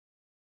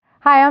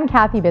Hi, I'm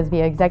Kathy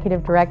Bisbee,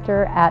 Executive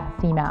Director at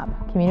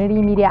CMAP,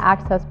 Community Media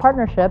Access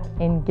Partnership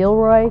in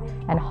Gilroy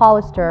and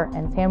Hollister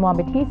and San Juan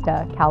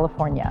Bautista,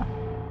 California.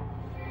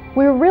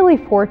 We were really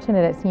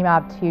fortunate at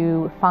CMAP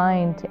to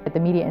find the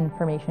Media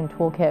Information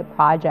Toolkit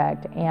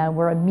project, and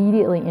we're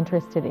immediately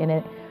interested in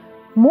it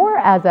more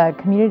as a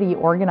community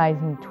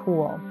organizing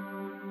tool.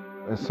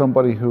 As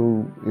somebody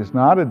who is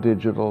not a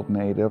digital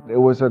native,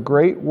 it was a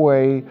great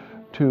way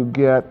to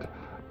get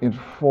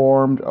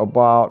informed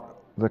about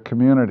the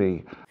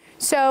community.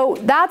 So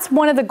that's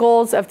one of the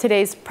goals of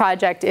today's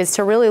project, is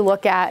to really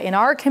look at, in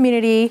our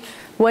community,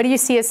 what do you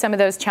see as some of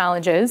those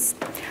challenges?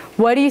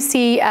 What do you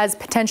see as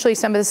potentially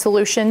some of the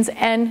solutions?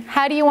 And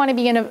how do you want to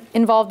be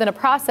involved in a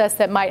process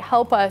that might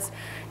help us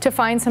to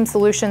find some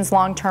solutions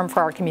long-term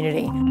for our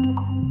community?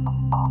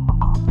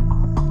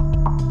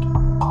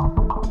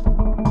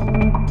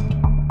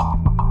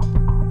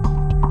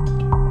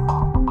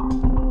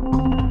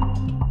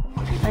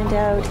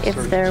 Out if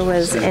there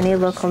was any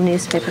local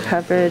newspaper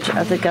coverage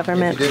of the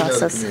government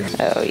process.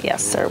 Oh,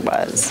 yes, there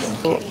was.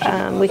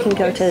 We can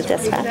go to the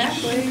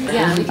dispatch.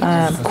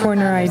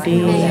 Corner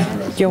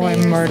ID,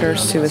 Joan murder,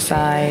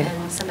 suicide.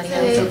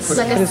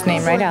 Put his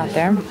name right out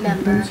there.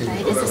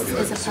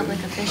 Is a public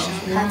official.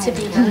 Had to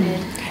be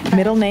voted.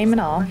 Middle name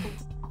and all.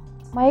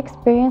 My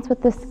experience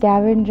with the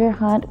scavenger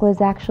hunt was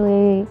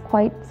actually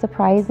quite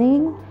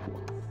surprising.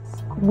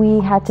 We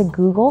had to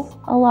Google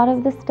a lot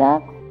of the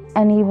stuff.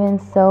 And even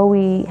so,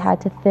 we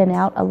had to thin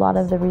out a lot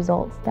of the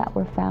results that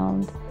were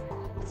found.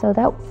 So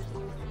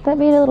that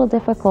made it a little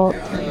difficult.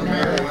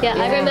 Yeah,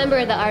 I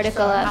remember the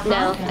article up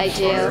now. I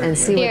do. And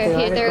see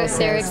what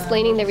they're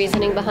explaining the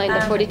reasoning behind the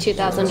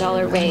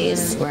 $42,000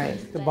 raise.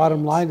 Right. The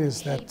bottom line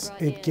is that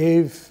it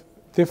gave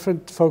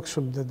different folks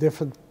from the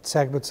different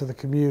segments of the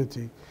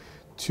community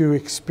to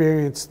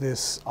experience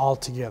this all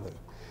together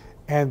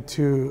and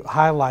to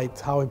highlight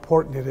how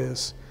important it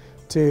is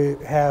to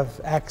have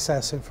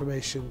access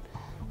information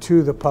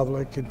to the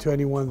public and to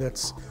anyone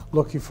that's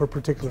looking for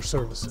particular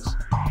services.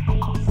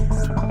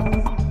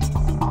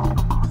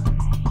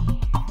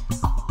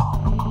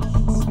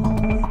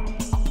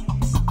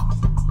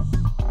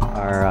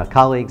 Our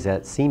colleagues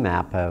at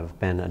CMAP have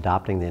been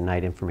adopting the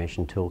Knight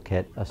Information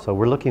Toolkit, so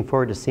we're looking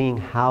forward to seeing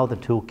how the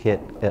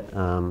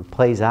toolkit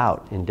plays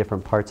out in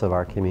different parts of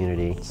our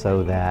community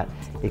so that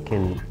it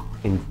can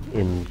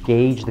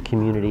engage the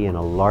community in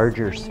a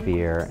larger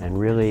sphere and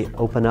really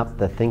open up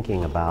the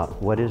thinking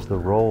about what is the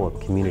role of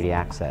community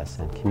access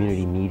and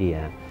community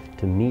media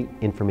to meet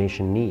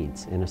information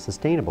needs in a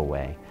sustainable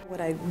way.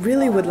 What I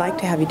really would like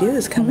to have you do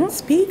is come and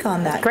speak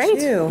on that Great.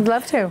 too. I'd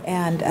love to.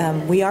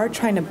 And we are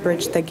trying to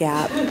bridge the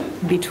gap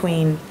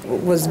between,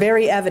 was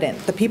very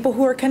evident, the people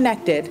who are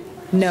connected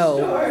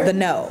know the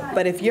know.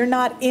 But if you're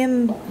not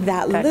in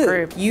that loop,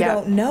 group, you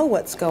don't know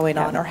what's going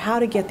on or how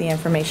to get the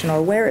information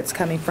or where it's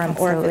coming from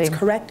or if it's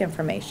correct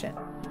information.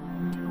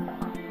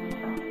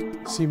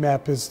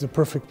 CMAP is the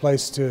perfect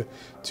place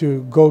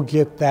to go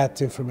get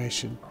that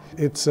information.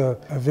 It's a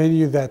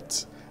venue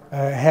that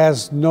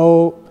has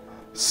no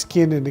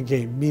skin in the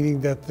game,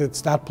 meaning that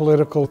it's not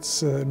political.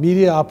 It's a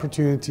media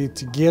opportunity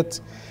to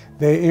get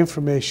the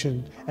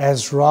information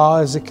as raw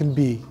as it can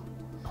be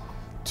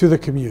to the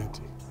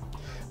community,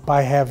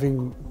 by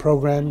having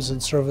programs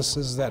and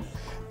services that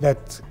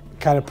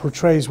kind of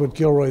portrays what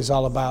Gilroy is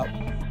all about.